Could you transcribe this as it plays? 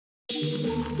Story,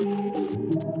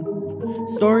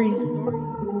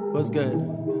 what's good?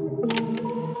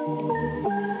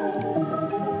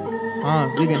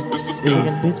 Zegan,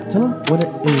 bitch, tell him what it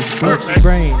is. What's his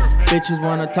brain? Bitches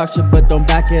wanna talk shit but don't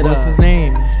back it up. What's his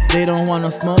name? They don't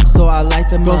wanna smoke, so I light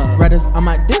them up. Ghostwriters on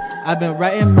my dick. I've been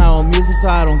writing my own music, so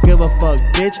I don't give a fuck,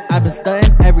 bitch. I've been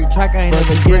stunting every track, I ain't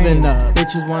never giving up.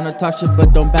 Bitches wanna talk shit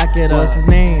but don't back it up. What's his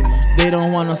name? They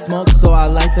don't wanna smoke, so I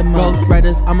light them up.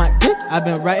 Ghostwriters on my dick. I've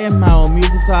been writing my own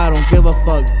music, so I don't give a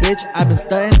fuck, bitch. I've been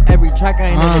stunting every track,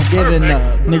 I ain't never giving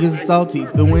up. Niggas is salty,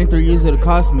 been waiting 3 years, it'll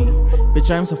cost me. Bitch,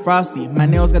 I'm so frosty, my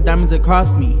nails got diamonds that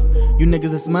cross me. You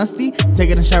niggas is musty,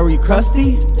 taking a shower, you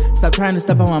crusty. Stop trying to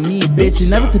step on me, bitch, you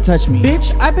never could touch me.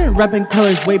 Bitch, I've been repping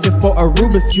colors way before a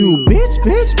Rubik's Cube.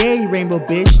 Bitch, gay rainbow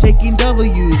bitch, taking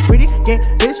W's. Pretty gay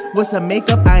bitch, with some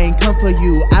makeup, I ain't come for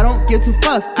you. I don't give two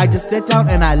fucks, I just sit down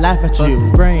and I laugh at you. Bust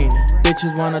his brain,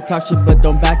 bitches wanna talk shit but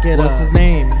don't back it up. What's his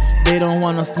name? They don't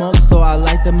wanna smoke, so I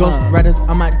light them up. Ghostwriters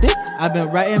on my dick. I've been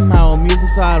writing my own music,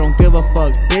 so I don't give a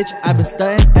fuck, bitch. I've been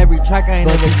stunting every track, I ain't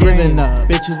never giving up.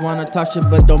 Bitches wanna talk shit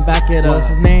but don't back it up. What's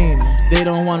his name? They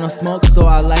don't wanna smoke, so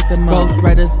I light them up.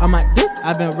 Ghostwriters on my dick.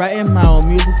 I've been writing my own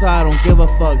music, so I don't give a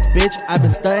fuck, bitch. I've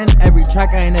been stunting every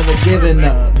track, I ain't never giving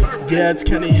up. Yeah, it's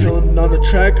Kenny Hillen on the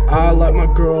track. I like my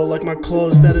girl, like my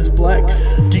clothes, that is black.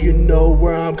 Do you know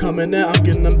where I'm coming at? I'm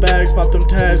getting them bags, pop them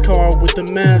tags, car with the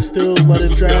mask, still let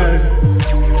it drag.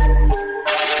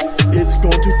 It's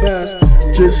going too fast.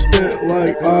 Just spent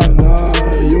like, nah,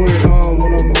 you ain't on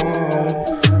what I'm on.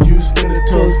 You spend it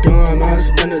till it's gone, I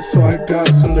spend it so I got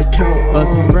some to count.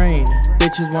 Bust his brain.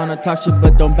 Bitches wanna talk shit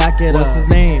but don't back it up. What's his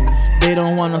name? They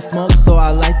don't wanna smoke, so I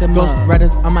light them up.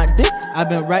 Ghostwriters on my dick. I've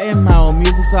been writing my own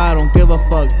music, so I don't give a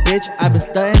fuck, bitch. I've been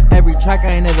stunting every track,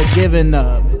 I ain't never giving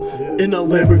up. In a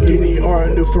Lamborghini or a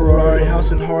new Ferrari,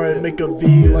 house in Hard, make a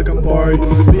V like I'm BART.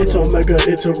 It's Omega,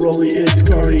 it's a Rollie, it's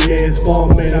Cartier, it's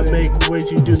Balmain. I make ways,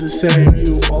 you do the same.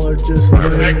 You all are just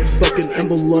lame. Fucking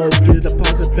envelope, get a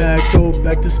deposit back, go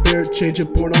back to Spirit, changing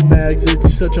porno mags.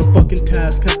 It's such a fucking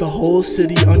task, have the whole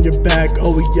city on your back.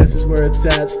 Oh yes, is where it's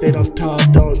at. Stayed on top,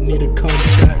 don't need to come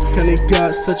back. Kenny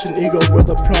got such an ego, where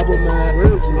the problem at?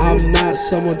 I'm not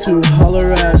someone to holler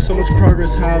at. So much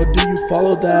progress, how do you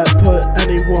follow that? Put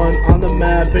anyone on the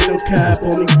map, ain't no cap,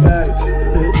 only facts,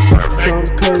 bitch. From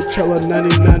Coachella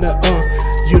 99 to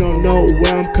you don't know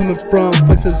where I'm coming from.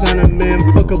 Flex designer, man,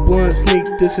 fuck a blunt, sneak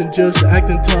this and just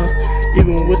acting tough.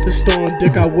 Even with the stolen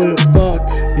dick, I wouldn't fuck.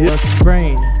 Bust his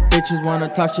brain. Bitches wanna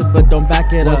talk shit but don't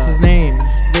back it up. What's his name?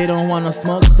 They don't wanna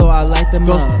smoke, so I light them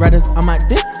up. Ghostwriters on my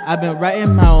dick. I've been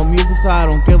writing my own music, so I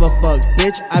don't give a fuck,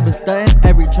 bitch. I've been stunting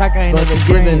every track, I ain't never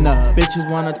giving up. Bitches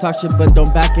wanna talk shit but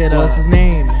don't back it up. What's his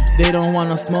name? They don't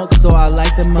wanna smoke, so I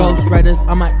light them up. Ghostwriters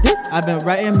on my dick. I've been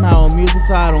writing my own music,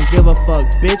 so I don't give a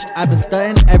fuck, bitch. I've been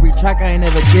stunting every track, I ain't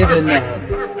never giving up.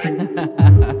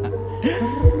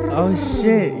 Oh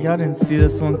shit, y'all didn't see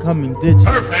this one coming, did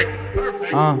you?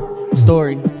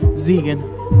 Story, Zegan,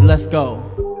 let's go.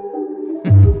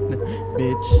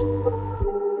 Bitch.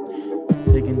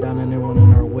 Taking down anyone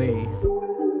in our way.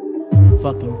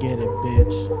 Fucking get it,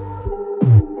 bitch.